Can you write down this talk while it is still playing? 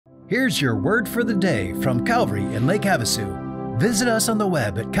Here's your word for the day from Calvary in Lake Havasu. Visit us on the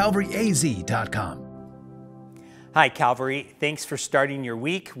web at calvaryaz.com. Hi, Calvary. Thanks for starting your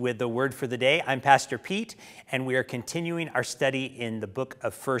week with the word for the day. I'm Pastor Pete, and we are continuing our study in the book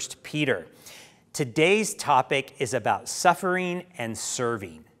of 1 Peter. Today's topic is about suffering and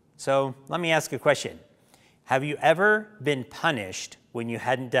serving. So let me ask a question. Have you ever been punished when you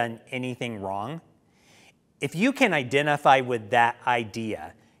hadn't done anything wrong? If you can identify with that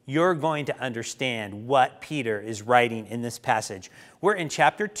idea, you're going to understand what Peter is writing in this passage. We're in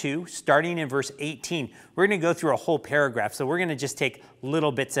chapter 2, starting in verse 18. We're going to go through a whole paragraph, so we're going to just take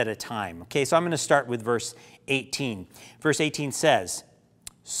little bits at a time. Okay, so I'm going to start with verse 18. Verse 18 says,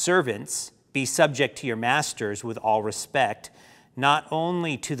 "Servants, be subject to your masters with all respect, not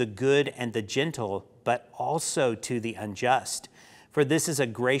only to the good and the gentle, but also to the unjust. For this is a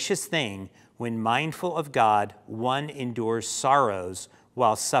gracious thing, when mindful of God, one endures sorrows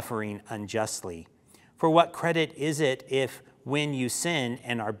while suffering unjustly. For what credit is it if, when you sin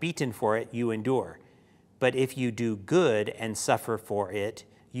and are beaten for it, you endure? But if you do good and suffer for it,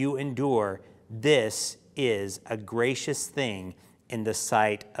 you endure. This is a gracious thing in the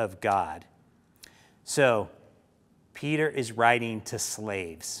sight of God." So, Peter is writing to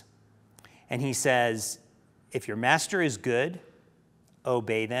slaves. And he says, if your master is good,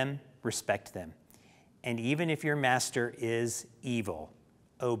 obey them, respect them. And even if your master is evil,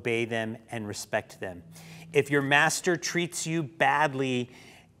 obey them and respect them. If your master treats you badly,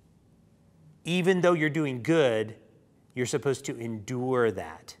 even though you're doing good, you're supposed to endure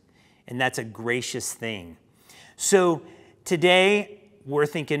that. And that's a gracious thing. So today, we're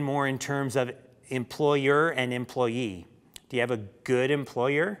thinking more in terms of employer and employee. Do you have a good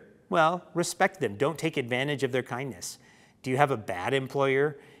employer? Well, respect them. Don't take advantage of their kindness. Do you have a bad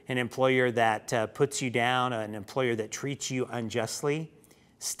employer? An employer that puts you down, an employer that treats you unjustly?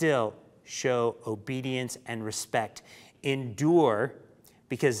 Still, show obedience and respect. Endure,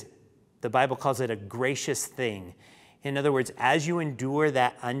 because the Bible calls it a gracious thing. In other words, as you endure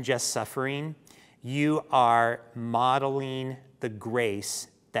that unjust suffering, you are modeling the grace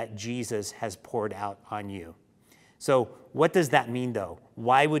that Jesus has poured out on you. So what does that mean, though?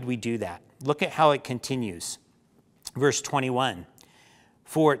 Why would we do that? Look at how it continues. Verse 21,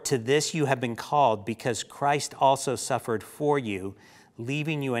 "For to this you have been called, because Christ also suffered for you,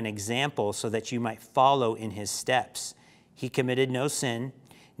 leaving you an example so that you might follow in his steps. He committed no sin,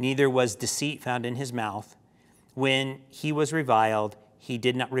 neither was deceit found in his mouth. When he was reviled, he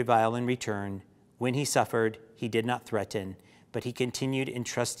did not revile in return. When he suffered, he did not threaten, but he continued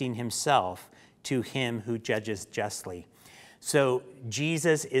entrusting himself to him who judges justly." So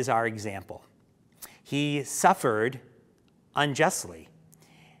Jesus is our example. He suffered unjustly.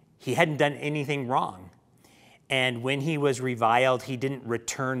 He hadn't done anything wrong. And when he was reviled, he didn't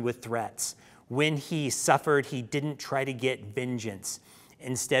return with threats. When he suffered, he didn't try to get vengeance.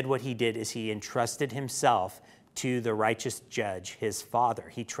 Instead, what he did is he entrusted himself to the righteous judge, his Father.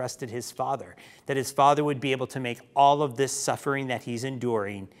 He trusted his Father, that his Father would be able to make all of this suffering that he's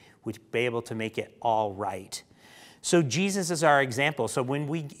enduring, would be able to make it all right. So Jesus is our example. So when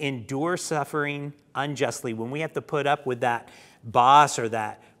we endure suffering unjustly, when we have to put up with that boss or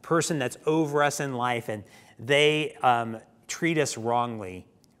that person that's over us in life and they treat us wrongly,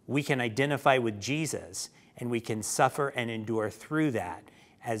 we can identify with Jesus and we can suffer and endure through that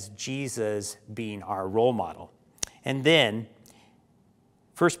as Jesus being our role model. And then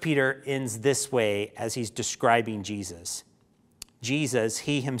 1 Peter ends this way as he's describing Jesus. Jesus,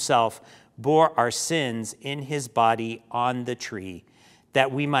 he himself bore our sins in his body on the tree,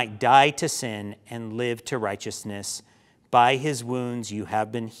 that we might die to sin and live to righteousness. By his wounds you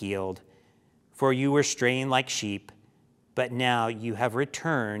have been healed. For you were straying like sheep, but now you have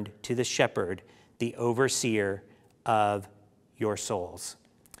returned to the shepherd, the overseer of your souls.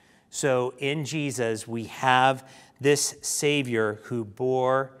 So in Jesus, we have this Savior who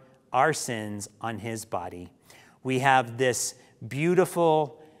bore our sins on his body. We have this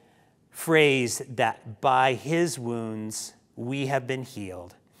beautiful phrase that by his wounds we have been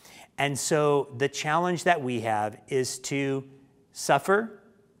healed. And so the challenge that we have is to suffer,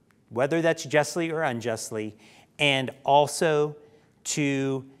 whether that's justly or unjustly, and also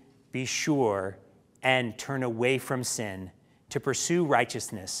to be sure and turn away from sin, to pursue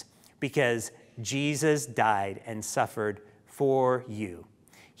righteousness, because Jesus died and suffered for you.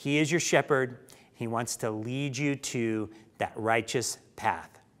 He is your shepherd. He wants to lead you to that righteous path.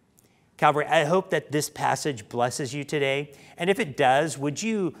 Calvary, I hope that this passage blesses you today. And if it does, would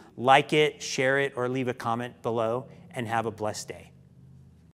you like it, share it, or leave a comment below, and have a blessed day.